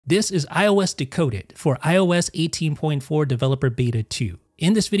This is iOS Decoded for iOS 18.4 Developer Beta 2.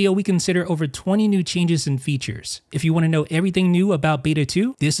 In this video, we consider over 20 new changes and features. If you want to know everything new about Beta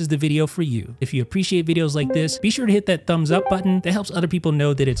 2, this is the video for you. If you appreciate videos like this, be sure to hit that thumbs up button. That helps other people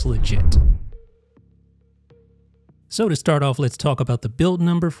know that it's legit. So to start off, let's talk about the build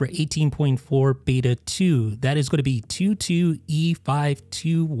number for 18.4 Beta 2. That is going to be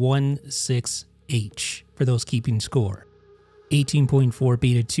 22E5216H for those keeping score. 18.4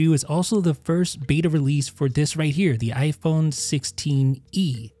 Beta 2 is also the first beta release for this right here, the iPhone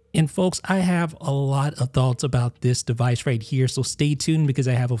 16e. And folks, I have a lot of thoughts about this device right here, so stay tuned because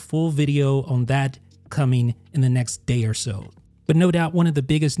I have a full video on that coming in the next day or so. But no doubt one of the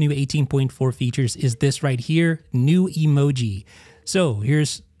biggest new 18.4 features is this right here, new emoji. So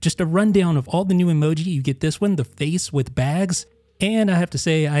here's just a rundown of all the new emoji. You get this one, the face with bags. And I have to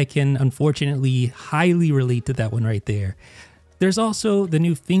say, I can unfortunately highly relate to that one right there. There's also the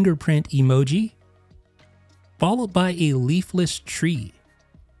new fingerprint emoji, followed by a leafless tree,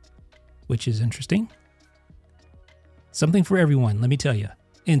 which is interesting. Something for everyone, let me tell you.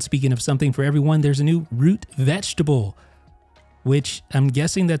 And speaking of something for everyone, there's a new root vegetable, which I'm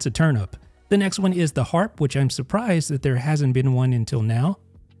guessing that's a turnip. The next one is the harp, which I'm surprised that there hasn't been one until now,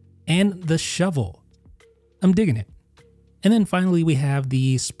 and the shovel. I'm digging it. And then finally, we have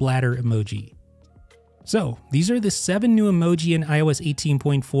the splatter emoji. So these are the 7 new emoji in iOS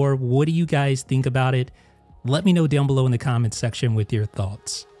 18.4. What do you guys think about it? Let me know down below in the comments section with your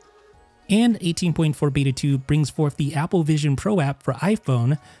thoughts. And 18.4 Beta 2 brings forth the Apple Vision Pro app for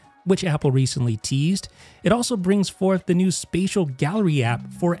iPhone, which Apple recently teased. It also brings forth the new Spatial Gallery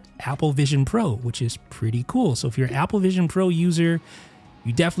app for Apple Vision Pro, which is pretty cool. So if you're an Apple Vision Pro user,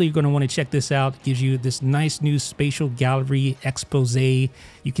 you definitely are going to want to check this out. It gives you this nice new spatial gallery expose. You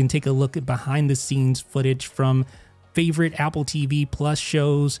can take a look at behind the scenes footage from favorite Apple TV Plus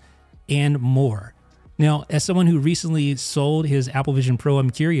shows and more. Now, as someone who recently sold his Apple Vision Pro,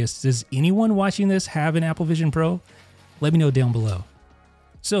 I'm curious, does anyone watching this have an Apple Vision Pro? Let me know down below.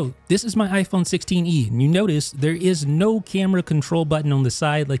 So this is my iPhone 16e, and you notice there is no camera control button on the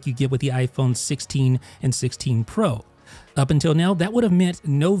side like you get with the iPhone 16 and 16 Pro. Up until now, that would have meant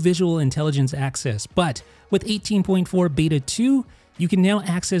no visual intelligence access, but with 18.4 Beta 2, you can now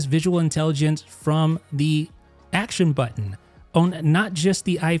access visual intelligence from the action button on not just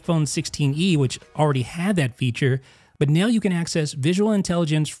the iPhone 16e, which already had that feature, but now you can access visual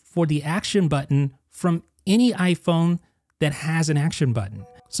intelligence for the action button from any iPhone that has an action button.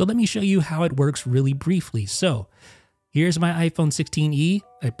 So let me show you how it works really briefly. So here's my iPhone 16e.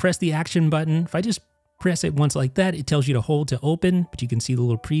 I press the action button. If I just press it once like that, it tells you to hold to open, but you can see the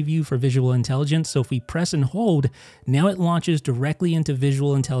little preview for visual intelligence. So if we press and hold, now it launches directly into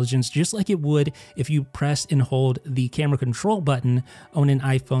visual intelligence, just like it would if you press and hold the camera control button on an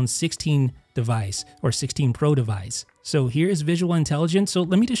iPhone 16 device or 16 Pro device. So here is visual intelligence. So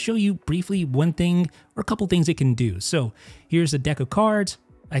let me just show you briefly one thing or a couple things it can do. So here's a deck of cards.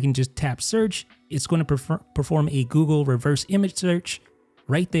 I can just tap search. It's going to perform a Google reverse image search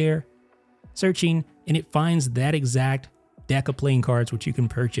right there, searching, and it finds that exact deck of playing cards which you can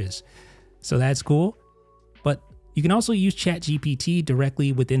purchase. So that's cool. But you can also use ChatGPT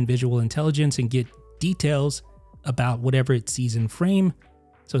directly within visual intelligence and get details about whatever it sees in frame.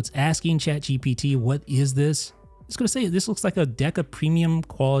 So it's asking ChatGPT, what is this? It's going to say this looks like a deck of premium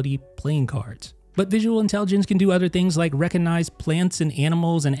quality playing cards. But visual intelligence can do other things like recognize plants and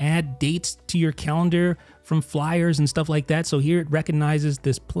animals and add dates to your calendar from flyers and stuff like that. So here it recognizes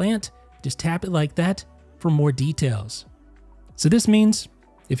this plant. Just tap it like that for more details. So this means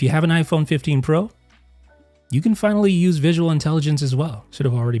if you have an iPhone 15 Pro, you can finally use visual intelligence as well. Should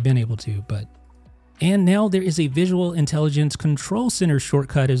have already been able to, but. And now there is a visual intelligence control center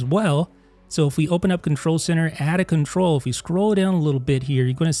shortcut as well. So if we open up Control Center, add a control, if we scroll down a little bit here,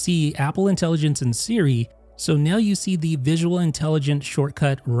 you're going to see Apple Intelligence and Siri. So now you see the visual intelligence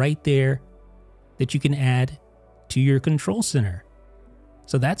shortcut right there that you can add to your Control Center.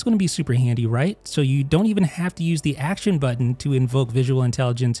 So that's going to be super handy, right? So you don't even have to use the action button to invoke visual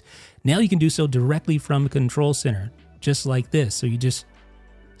intelligence. Now you can do so directly from Control Center, just like this. So you just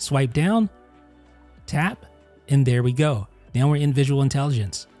swipe down, tap, and there we go. Now we're in visual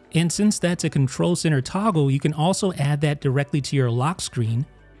intelligence. And since that's a Control Center toggle, you can also add that directly to your lock screen.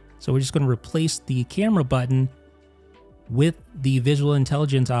 So we're just going to replace the camera button with the visual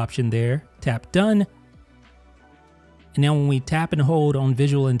intelligence option there. Tap done. And now when we tap and hold on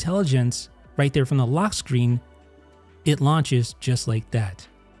visual intelligence right there from the lock screen, it launches just like that.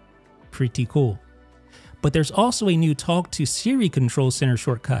 Pretty cool. But there's also a new Talk to Siri Control Center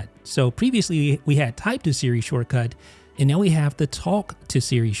shortcut. So previously we had Type to Siri shortcut. And now we have the Talk to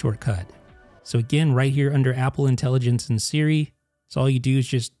Siri shortcut. So again, right here under Apple Intelligence and Siri, so all you do is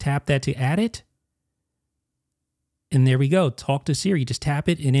just tap that to add it. And there we go, Talk to Siri. Just tap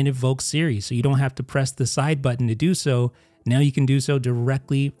it and it invokes Siri. So you don't have to press the side button to do so. Now you can do so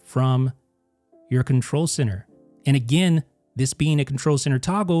directly from your control center. And again, this being a control center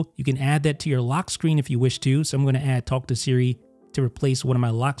toggle, you can add that to your lock screen if you wish to. So I'm going to add Talk to Siri to replace one of my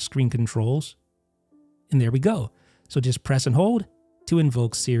lock screen controls. And there we go. So just press and hold to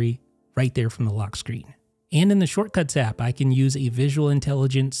invoke Siri right there from the lock screen. And in the Shortcuts app, I can use a Visual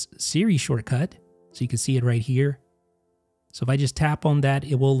Intelligence Siri shortcut. So you can see it right here. So if I just tap on that,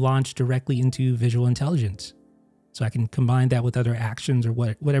 it will launch directly into Visual Intelligence. So I can combine that with other actions or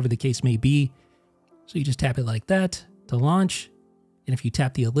whatever the case may be. So you just tap it like that to launch. And if you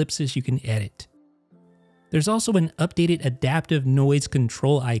tap the ellipsis, you can edit. There's also an updated adaptive noise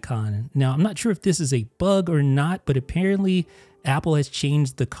control icon. Now, I'm not sure if this is a bug or not, but apparently Apple has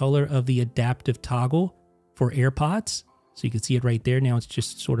changed the color of the adaptive toggle for AirPods. So you can see it right there. Now it's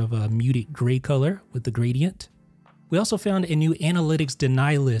just sort of a muted gray color with the gradient. We also found a new analytics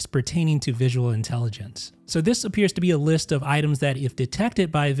deny list pertaining to visual intelligence. So this appears to be a list of items that if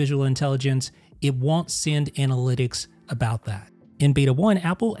detected by visual intelligence, it won't send analytics about that. In Beta 1,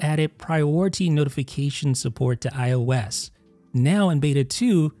 Apple added priority notification support to iOS. Now in Beta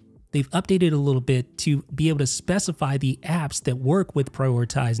 2, they've updated a little bit to be able to specify the apps that work with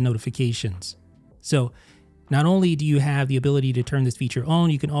prioritized notifications. So not only do you have the ability to turn this feature on,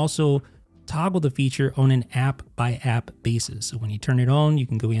 you can also toggle the feature on an app-by-app basis. So when you turn it on, you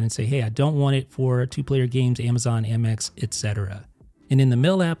can go in and say, hey, I don't want it for two-player games, Amazon, MX, etc. And in the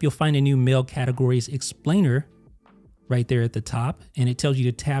Mail app, you'll find a new Mail Categories Explainer right there at the top, and it tells you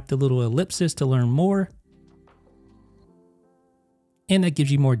to tap the little ellipsis to learn more. And that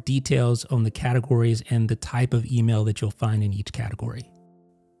gives you more details on the categories and the type of email that you'll find in each category.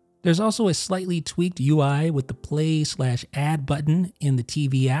 There's also a slightly tweaked UI with the play/add button in the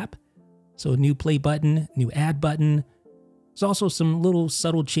TV app. So a new play button, new add button. There's also some little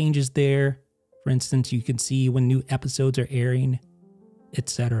subtle changes there. For instance, you can see when new episodes are airing,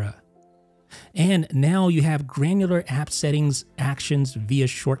 etc. And now you have granular app settings actions via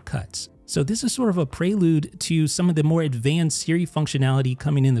shortcuts. So this is sort of a prelude to some of the more advanced Siri functionality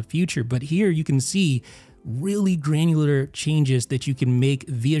coming in the future. But here you can see really granular changes that you can make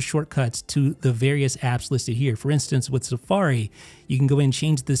via shortcuts to the various apps listed here. For instance, with Safari, you can go in and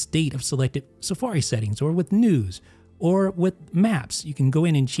change the state of selected Safari settings, or with News, or with Maps, you can go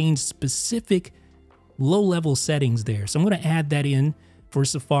in and change specific low-level settings there. So I'm going to add that in for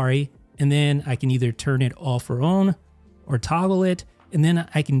Safari, and then I can either turn it off or on, or toggle it, and then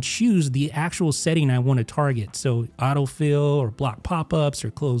I can choose the actual setting I want to target. So autofill, or block pop-ups, or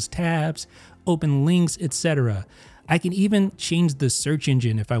close tabs, open links, etc. I can even change the search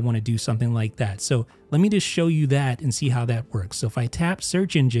engine if I want to do something like that. So let me just show you that and see how that works. So if I tap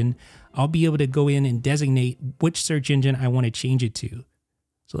search engine, I'll be able to go in and designate which search engine I want to change it to.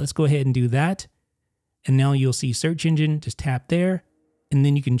 So let's go ahead and do that. And now you'll see search engine, just tap there, and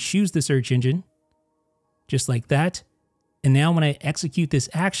then you can choose the search engine just like that. And now when I execute this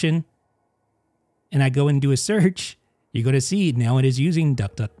action and I go and do a search, you're going to see now it is using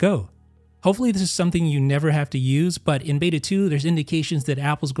DuckDuckGo. Hopefully this is something you never have to use, but in Beta 2, there's indications that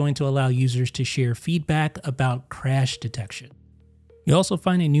Apple's going to allow users to share feedback about crash detection. You also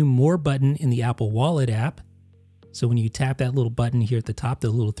find a new More button in the Apple Wallet app. So when you tap that little button here at the top,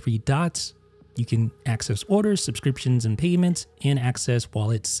 the little three dots, you can access orders, subscriptions, and payments, and access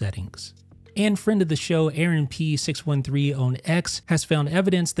wallet settings. And friend of the show, Aaron P613 on X, has found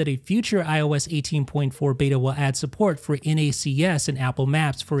evidence that a future iOS 18.4 beta will add support for NACS and Apple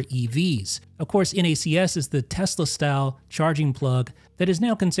Maps for EVs. Of course, NACS is the Tesla-style charging plug that is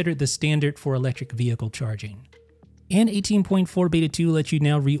now considered the standard for electric vehicle charging. And 18.4 Beta 2 lets you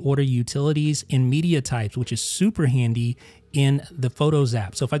now reorder utilities and media types, which is super handy in the Photos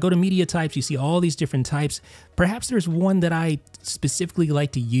app. So if I go to media types, you see all these different types. Perhaps there's one that I specifically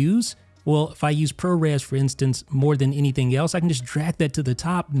like to use. Well, if I use ProRes, for instance, more than anything else, I can just drag that to the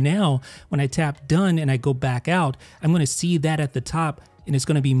top. Now, when I tap done and I go back out, I'm going to see that at the top, and it's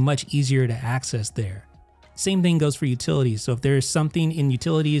going to be much easier to access there. Same thing goes for utilities. So if there's something in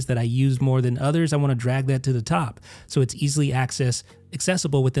utilities that I use more than others, I want to drag that to the top. So it's easily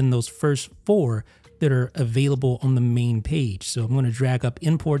accessible within those first four that are available on the main page. So I'm going to drag up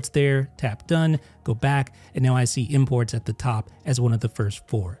imports there, tap done, go back, and now I see imports at the top as one of the first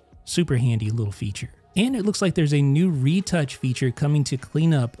four. Super handy little feature. And it looks like there's a new retouch feature coming to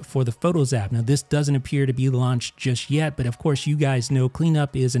Cleanup for the Photos app. Now, this doesn't appear to be launched just yet, but of course, you guys know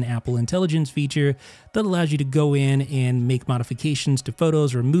Cleanup is an Apple Intelligence feature that allows you to go in and make modifications to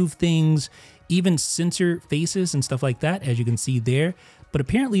photos, remove things, even censor faces and stuff like that, as you can see there. But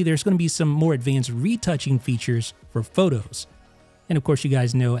apparently, there's going to be some more advanced retouching features for photos. And of course, you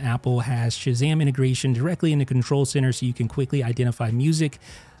guys know Apple has Shazam integration directly in the control center so you can quickly identify music.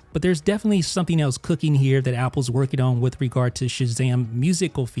 But there's definitely something else cooking here that Apple's working on with regard to Shazam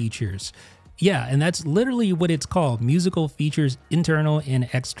musical features. Yeah, and that's literally what it's called, musical features internal and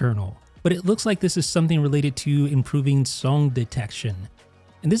external. But it looks like this is something related to improving song detection.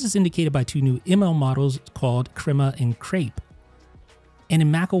 And this is indicated by two new ML models called Crema and Crepe. And in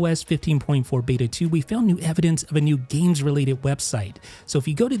macOS 15.4 Beta 2, we found new evidence of a new games-related website. So if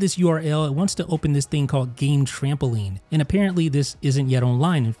you go to this URL, it wants to open this thing called Game Trampoline. And apparently this isn't yet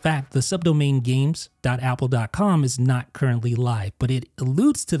online. In fact, the subdomain games.apple.com is not currently live, but it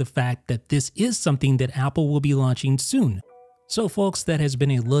alludes to the fact that this is something that Apple will be launching soon. So folks, that has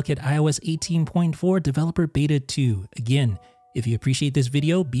been a look at iOS 18.4 Developer Beta 2. Again, if you appreciate this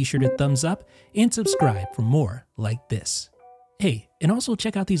video, be sure to thumbs up and subscribe for more like this. Hey, and also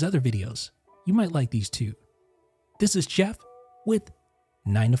check out these other videos. You might like these too. This is Jeff with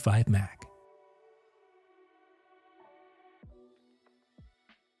 9to5Mac.